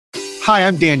Hi,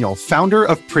 I'm Daniel, founder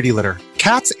of Pretty Litter.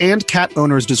 Cats and cat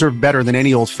owners deserve better than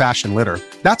any old-fashioned litter.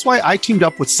 That's why I teamed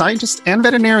up with scientists and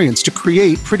veterinarians to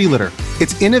create Pretty Litter.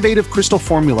 Its innovative crystal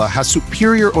formula has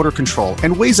superior odor control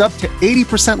and weighs up to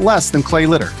 80% less than clay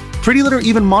litter. Pretty Litter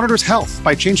even monitors health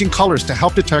by changing colors to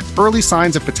help detect early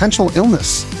signs of potential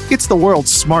illness. It's the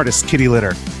world's smartest kitty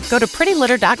litter. Go to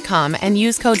prettylitter.com and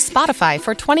use code SPOTIFY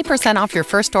for 20% off your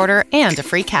first order and a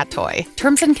free cat toy.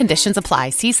 Terms and conditions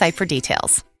apply. See site for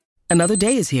details. Another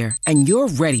day is here, and you're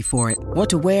ready for it. What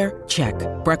to wear? Check.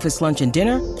 Breakfast, lunch, and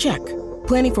dinner? Check.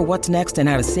 Planning for what's next and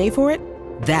how to save for it?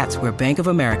 That's where Bank of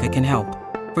America can help.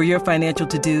 For your financial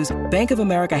to-dos, Bank of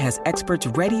America has experts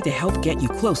ready to help get you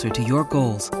closer to your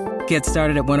goals. Get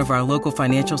started at one of our local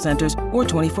financial centers or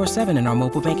 24/7 in our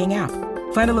mobile banking app.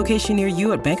 Find a location near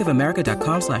you at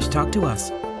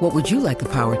bankofamerica.com/talktous. What would you like the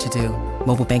power to do?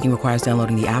 Mobile banking requires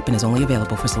downloading the app and is only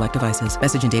available for select devices.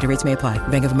 Message and data rates may apply.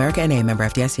 Bank of America N.A., member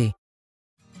FDIC.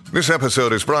 This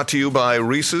episode is brought to you by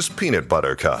Reese's Peanut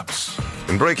Butter Cups.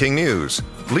 In breaking news,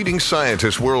 leading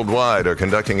scientists worldwide are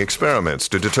conducting experiments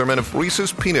to determine if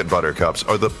Reese's Peanut Butter Cups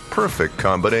are the perfect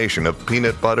combination of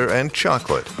peanut butter and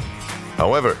chocolate.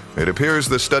 However, it appears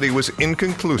the study was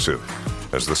inconclusive,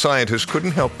 as the scientists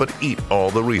couldn't help but eat all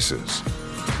the Reese's.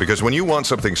 Because when you want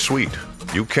something sweet,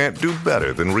 you can't do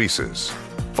better than Reese's.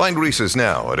 Find Reese's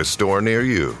now at a store near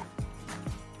you.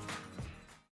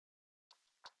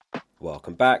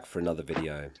 Welcome back for another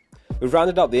video. We've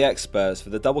rounded up the experts for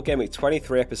the Double Game Week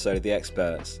 23 episode of the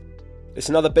experts. It's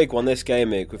another big one this game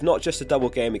week, with not just a Double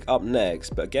Game Week up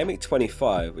next, but a Game Week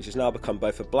 25, which has now become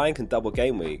both a blank and Double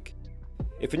Game Week.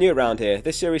 If you're new around here,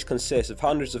 this series consists of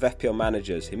hundreds of FPL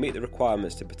managers who meet the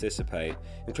requirements to participate,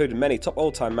 including many top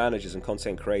all-time managers and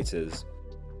content creators.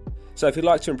 So if you'd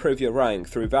like to improve your rank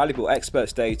through valuable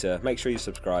experts data, make sure you're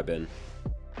subscribing.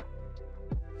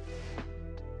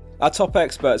 Our top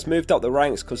experts moved up the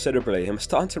ranks considerably and we're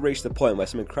starting to reach the point where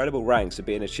some incredible ranks are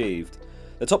being achieved.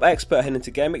 The top expert heading into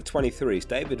Game Week 23 is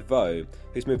David Vo,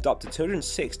 who's moved up to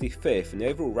 265th in the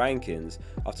overall rankings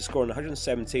after scoring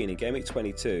 117 in Game Week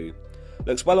 22.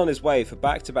 Looks well on his way for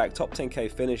back-to-back top 10k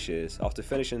finishes after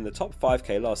finishing in the top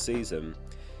 5k last season.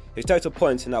 His total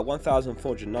points are now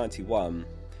 1,491.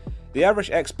 The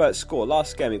average expert score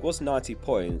last game week was 90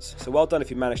 points, so well done if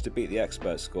you managed to beat the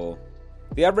expert score.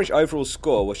 The average overall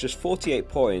score was just 48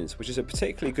 points, which is a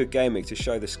particularly good game week to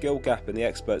show the skill gap in the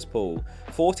experts pool,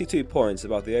 42 points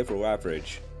above the overall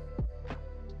average.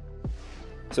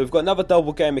 So we've got another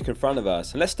double game week in front of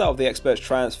us, and let's start with the experts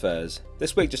transfers.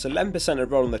 This week just 11% are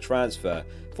rolling the transfer,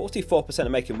 44% are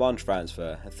making one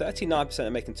transfer, and 39%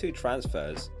 are making two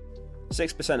transfers.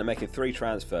 6% are making three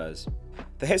transfers.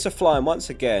 The hits are flying once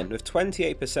again, with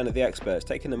 28% of the experts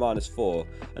taking the -4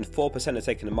 and 4% are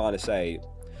taking the -8.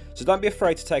 So don't be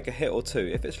afraid to take a hit or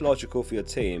two if it's logical for your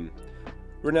team.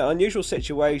 We're in an unusual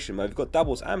situation where we've got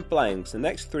doubles and blanks in the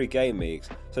next 3 game weeks,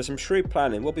 so some shrewd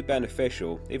planning will be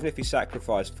beneficial even if you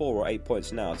sacrifice 4 or 8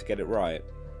 points now to get it right.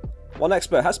 One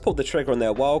expert has pulled the trigger on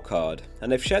their wildcard,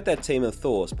 and they've shared their team and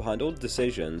thoughts behind all the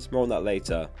decisions, more on that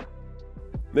later.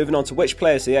 Moving on to which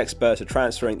players the experts are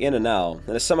transferring in and out, and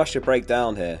there's so much to break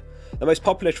down here. The most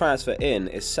popular transfer in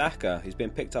is Saka, who's been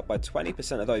picked up by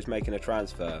 20% of those making a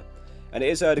transfer, and it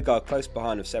is Odegaard close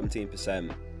behind with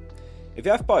 17%. If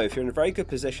you have both, you're in a very good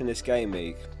position this game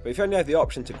week, but if you only have the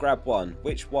option to grab one,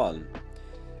 which one?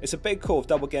 It's a big call with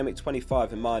Double Game Week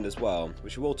 25 in mind as well,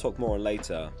 which we will talk more on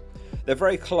later. They're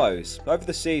very close. Over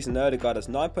the season, Odegaard has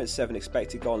 9.7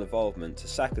 expected goal involvement to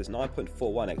Saka's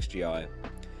 9.41 XGI.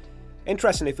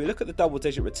 Interesting, if we look at the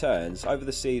double-digit returns over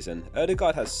the season,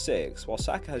 Odegaard has 6, while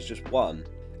Saka has just 1.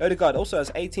 Odegaard also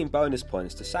has 18 bonus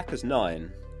points to Saka's 9.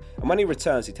 And when he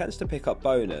returns, he tends to pick up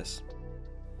bonus.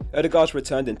 Odegaard's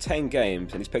returned in 10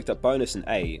 games and he's picked up bonus in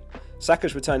 8.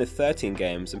 Saka's returned in 13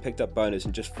 games and picked up bonus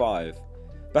in just 5.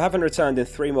 But having returned in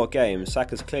 3 more games,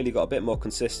 Saka's clearly got a bit more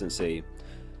consistency.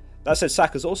 That said,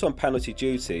 Saka's also on penalty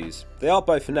duties. They are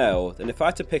both nailed, and if I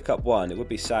had to pick up one, it would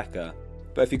be Saka.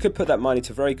 But if you could put that money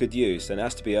to very good use, then it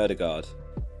has to be Odegaard.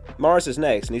 Morris is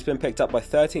next and he's been picked up by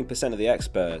 13% of the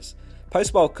experts.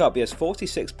 Post-World Cup, he has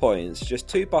 46 points, just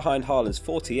 2 behind Haaland's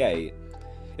 48.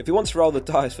 If you want to roll the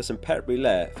dice for some pet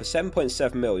roulette, for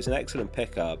 7.7 mil is an excellent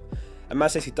pickup, and Man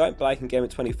City don't blank in Game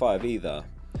Week 25 either.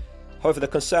 However, the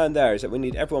concern there is that we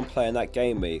need everyone playing that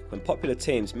game week, when popular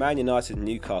teams Man United and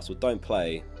Newcastle don't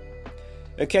play.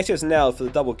 Nketiah's nailed for the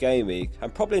double game week,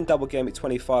 and probably in double game week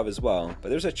 25 as well, but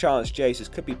there's a chance Jesus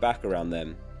could be back around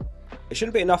then. It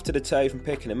shouldn't be enough to deter you from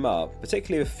picking him up,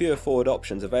 particularly with fewer forward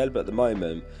options available at the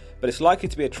moment, but it's likely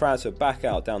to be a transfer back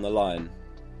out down the line.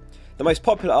 The most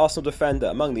popular Arsenal defender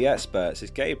among the experts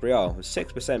is Gabriel, with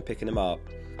 6% picking him up.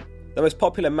 The most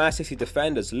popular Man City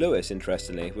defenders, Lewis,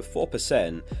 interestingly, with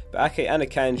 4%, but Ake and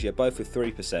Akanji are both with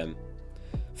 3%.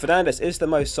 Fernandes is the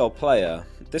most sold player.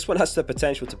 This one has the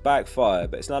potential to backfire,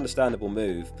 but it's an understandable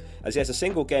move, as he has a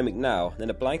single game week now and then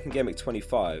a blank in game week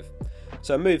 25.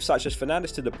 So a move such as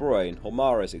Fernandes to De Bruyne or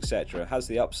Mahrez etc. has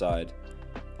the upside.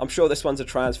 I'm sure this one's a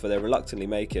transfer they'll reluctantly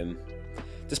make him.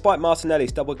 Despite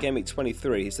Martinelli's double game week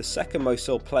 23, he's the second most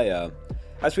sold player.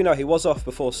 As we know, he was off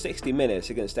before 60 minutes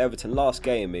against Everton last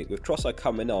game week, with Trossard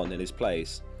coming on in his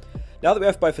place. Now that we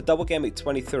have both a double game week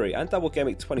 23 and double game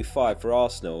week 25 for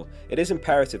Arsenal, it is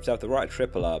imperative to have the right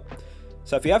triple up.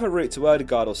 So if you have a route to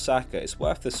Odegaard or Saka, it's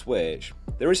worth the switch.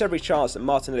 There is every chance that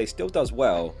Martinelli still does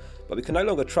well, but we can no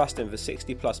longer trust him for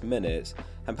 60 plus minutes,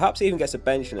 and perhaps even gets a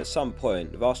benching at some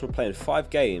point, with Arsenal playing 5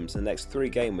 games in the next 3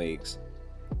 game weeks.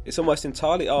 It's almost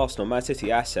entirely Arsenal Man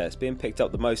City assets being picked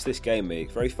up the most this game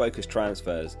week, very focused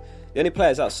transfers. The only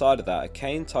players outside of that are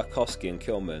Kane, Tarkowski and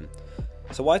Kilman.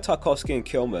 So why Tarkowski and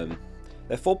Kilman?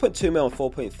 They're 4.2 mil and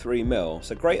 4.3 mil,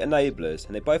 so great enablers,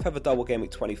 and they both have a double game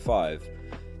week 25.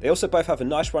 They also both have a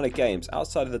nice run of games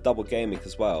outside of the double game week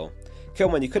as well.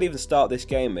 Kilman, you could even start this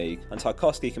game week, and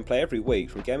Tarkowski can play every week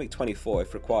from game week 24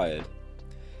 if required.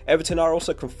 Everton are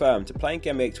also confirmed to play in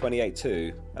game week 28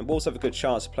 too, and Wolves have a good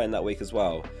chance of playing that week as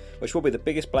well, which will be the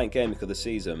biggest blank game week of the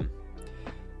season.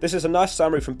 This is a nice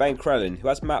summary from Ben Crellin, who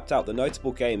has mapped out the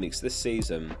notable game weeks this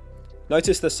season.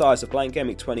 Notice the size of blank game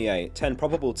week 28, 10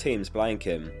 probable teams blank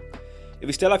him. If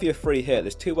you still have your free hit,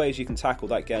 there's 2 ways you can tackle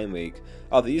that game week,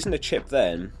 either using a chip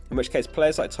then, in which case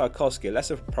players like Tarkowski are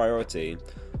less of a priority,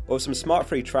 or with some smart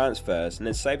free transfers and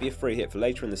then save your free hit for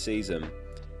later in the season.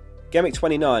 Game week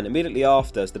 29 immediately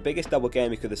after is the biggest double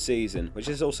game week of the season, which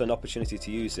is also an opportunity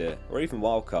to use it, or even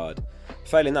wildcard.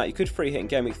 Failing that, you could free hit in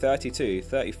game week 32,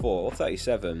 34 or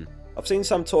 37. I've seen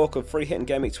some talk of free hit in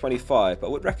game week 25, but I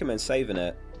would recommend saving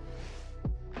it.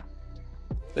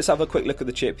 Let's have a quick look at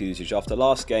the chip usage after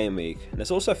last game week, and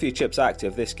there's also a few chips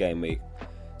active this game week.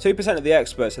 2% of the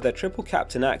experts had their triple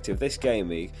captain active this game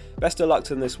week. Best of luck to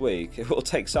them this week. It will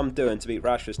take some doing to beat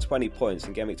Rashford's 20 points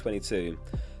in game week 22.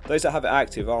 Those that have it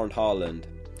active are on Haaland.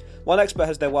 One expert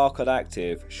has their wildcard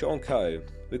active, Sean Coe.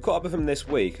 We caught up with him this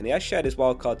week and he has shared his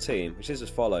wildcard team, which is as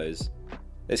follows.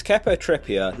 It's Kepa,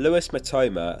 Trippier, Lewis,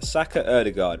 Matoma, Saka,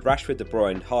 Odegaard, Rashford, De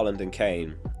Bruyne, Haaland and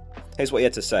Kane. Here's what he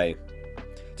had to say.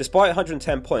 Despite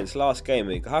 110 points last game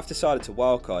week, I have decided to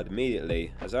wildcard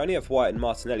immediately, as I only have White and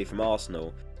Martinelli from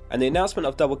Arsenal, and the announcement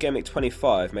of double game week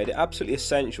 25 made it absolutely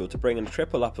essential to bring in a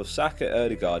triple up of Saka,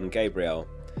 Odegaard and Gabriel.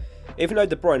 Even though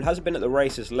De Bruyne hasn't been at the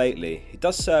races lately, he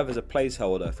does serve as a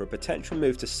placeholder for a potential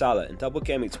move to Salah in double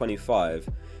game week 25,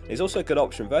 and he's also a good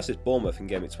option versus Bournemouth in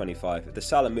game week 25 if the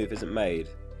Salah move isn't made.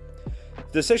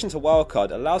 The decision to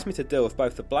wildcard allows me to deal with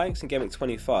both the blanks in game week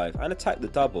 25 and attack the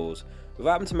doubles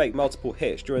without having to make multiple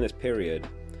hits during this period.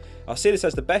 I see this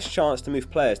as the best chance to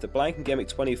move players to blank in game week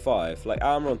 25 like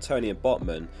Almiron, Tony and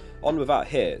Botman on without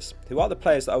hits, who are the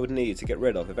players that I would need to get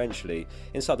rid of eventually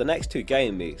inside the next 2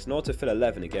 game weeks in order to fill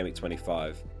 11 in game week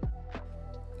 25.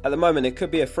 At the moment it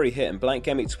could be a free hit in blank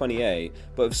game week 28,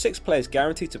 but with 6 players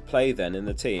guaranteed to play then in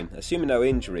the team, assuming no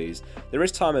injuries, there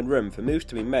is time and room for moves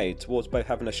to be made towards both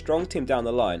having a strong team down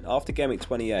the line after game week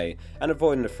 28 and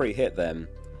avoiding a free hit then.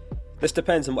 This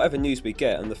depends on whatever news we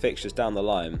get on the fixtures down the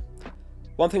line.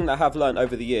 One thing that I have learned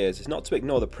over the years is not to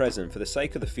ignore the present for the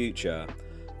sake of the future.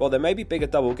 While there may be bigger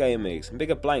double game weeks and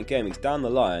bigger blank game weeks down the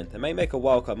line that may make a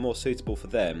wildcard more suitable for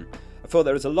them, I feel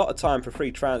there is a lot of time for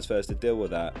free transfers to deal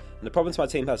with that, and the problems my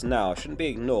team has now shouldn't be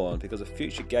ignored because of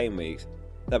future game weeks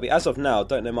that we as of now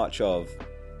don't know much of.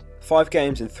 5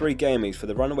 games in 3 game weeks for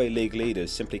the runaway league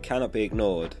leaders simply cannot be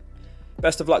ignored.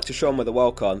 Best of luck to Sean with the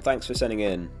wildcard and thanks for sending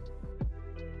in.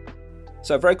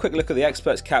 So a very quick look at the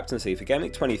experts' captaincy for game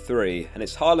week 23, and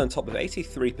it's Haaland top of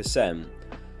 83%.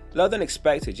 Lower than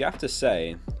expected, you have to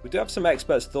say. We do have some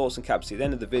experts' thoughts on captaincy at the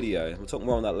end of the video, and we'll talk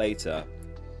more on that later.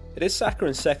 It is Saka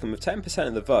in second with 10%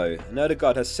 of the vote, and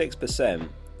Odegaard has 6%.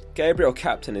 Gabriel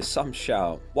captain is some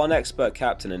shout, one expert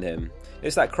captain in him.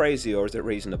 Is that crazy or is it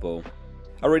reasonable?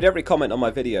 I read every comment on my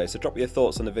video, so drop your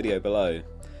thoughts on the video below.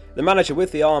 The manager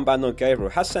with the armband on Gabriel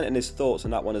has sent in his thoughts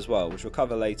on that one as well, which we'll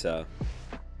cover later.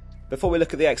 Before we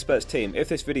look at the experts team, if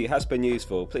this video has been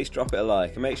useful, please drop it a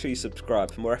like and make sure you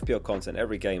subscribe for more FPL content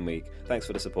every game week. Thanks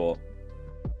for the support.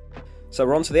 So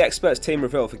we're on to the experts team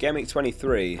reveal for game week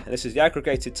 23, and this is the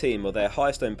aggregated team of their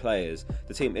highest owned players.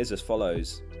 The team is as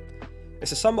follows.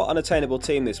 It's a somewhat unattainable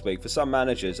team this week for some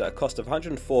managers at a cost of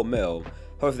 104 mil.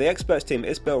 However, the experts team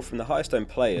is built from the highest owned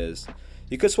players.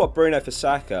 You could swap Bruno for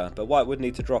Saka, but White would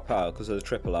need to drop out because of the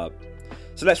triple up.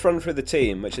 So let's run through the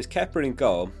team, which is Kepa in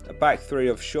goal, a back 3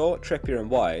 of Shaw, Trippier and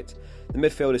White. The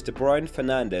midfield is De Bruyne,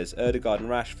 Fernandes, Ødegaard and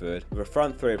Rashford, with a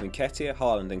front three of Nketiah,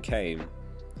 Haaland and Kane.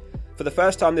 For the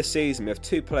first time this season, we have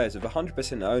two players with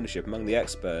 100% ownership among the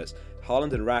experts,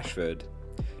 Haaland and Rashford.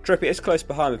 Trippier is close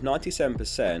behind with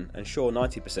 97% and Shaw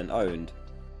 90% owned.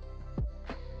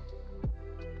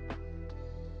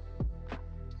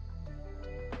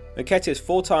 Nketiah is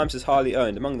 4 times as highly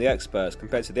owned among the experts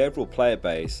compared to the overall player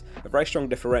base, a very strong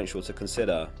differential to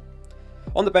consider.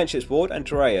 On the bench it's Ward,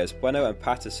 Andreas, Bueno and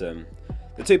Patterson.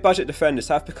 The two budget defenders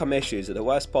have become issues at the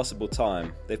worst possible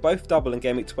time. They've both doubled in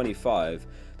Gameweek 25,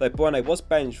 though Bueno was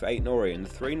benched for Aït-Nouri in the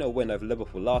 3-0 win over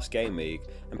Liverpool last Gameweek,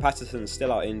 and Patterson is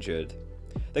still out injured.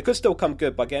 They could still come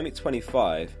good by Gameweek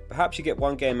 25, perhaps you get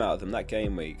one game out of them that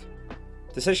Gameweek.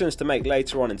 Decisions to make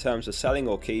later on in terms of selling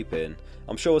or keeping.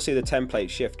 I'm sure we'll see the template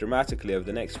shift dramatically over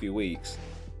the next few weeks.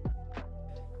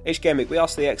 Each Gameweek we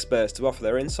ask the experts to offer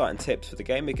their insight and tips for the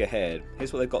Gameweek ahead.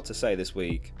 Here's what they've got to say this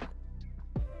week.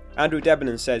 Andrew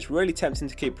Debenham says, really tempting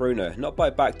to keep Bruno, not buy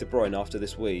back De Bruyne after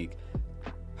this week.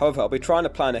 However, I'll be trying to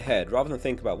plan ahead rather than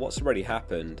think about what's already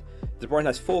happened. De Bruyne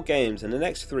has 4 games in the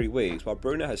next 3 weeks while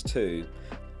Bruno has 2.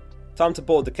 Time to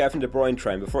board the Kevin De Bruyne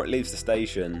train before it leaves the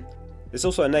station. This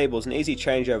also enables an easy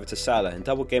changeover to Salah in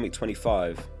double Gameweek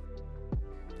 25.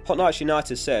 Hot Knights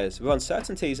United says, with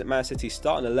uncertainties at Man City's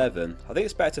starting 11, I think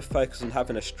it's better to focus on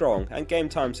having a strong and game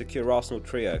time secure Arsenal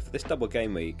trio for this double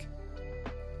game week.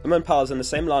 Aman Pal's in the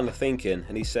same line of thinking,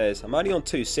 and he says, I'm only on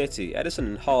 2 City, Ederson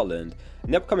and Haaland,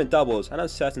 and the upcoming doubles and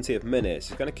uncertainty of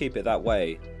minutes is going to keep it that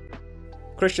way.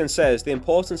 Christian says, the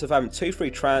importance of having 2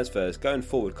 free transfers going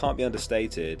forward can't be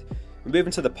understated. We're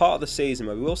moving to the part of the season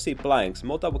where we will see blanks and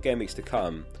more double game weeks to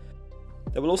come.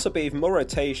 There will also be even more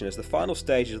rotation as the final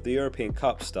stages of the European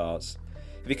Cup starts.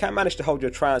 If you can't manage to hold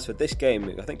your transfer this game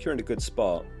week, I think you're in a good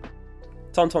spot.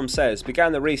 TomTom says,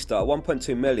 began the restart at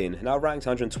 1.2 million and now ranked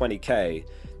 120k.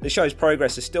 This shows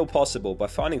progress is still possible by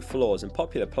finding flaws in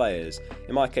popular players,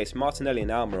 in my case Martinelli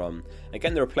and Almiron, and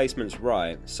getting the replacements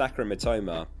right, Saka and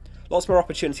Mitoma. Lots more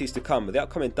opportunities to come with the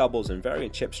upcoming doubles and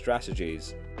variant chip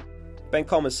strategies. Ben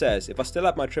Coleman says, if I still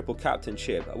had my triple captain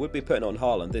chip, I would be putting on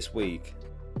Haaland this week.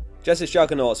 Jesus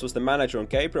Juggernauts was the manager on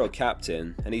Gabriel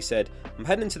captain, and he said, I'm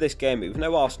heading into this game with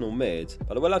no Arsenal mid,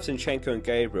 but I will have Zinchenko and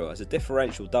Gabriel as a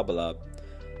differential double up.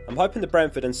 I'm hoping the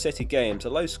Brentford and City games are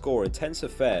low score intense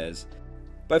affairs.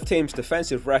 Both teams'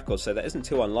 defensive records say that isn't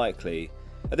too unlikely.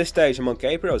 At this stage I'm on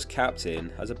Gabriel as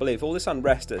captain, as I believe all this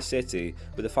unrest at City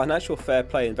with the financial fair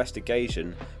play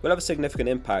investigation will have a significant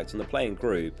impact on the playing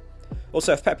group.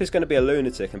 Also, if Pep is going to be a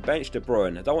lunatic and bench De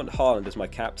Bruyne, I don't want Haaland as my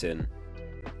captain.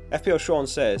 FPL Sean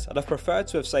says, I'd have preferred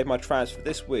to have saved my transfer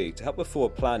this week to help with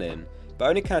forward planning, but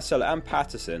only Cancelo and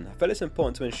Patterson. I feel it's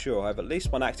important to ensure I have at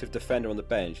least one active defender on the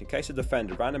bench in case a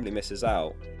defender randomly misses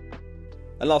out.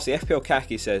 And lastly, FPL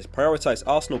Kaki says, prioritise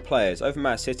Arsenal players over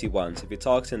Man City ones if you're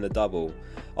targeting the double.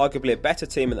 Arguably a better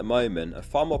team at the moment and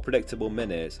far more predictable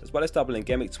minutes, as well as doubling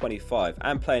Gameweek 25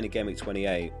 and playing in Gameweek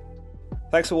 28.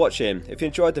 Thanks for watching. If you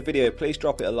enjoyed the video, please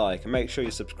drop it a like and make sure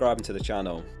you're subscribing to the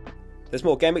channel. There's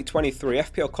more Gameweek 23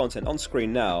 FPL content on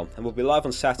screen now, and we'll be live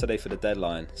on Saturday for the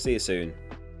deadline. See you soon.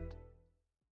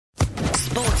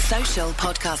 Sports Social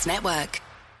Podcast Network.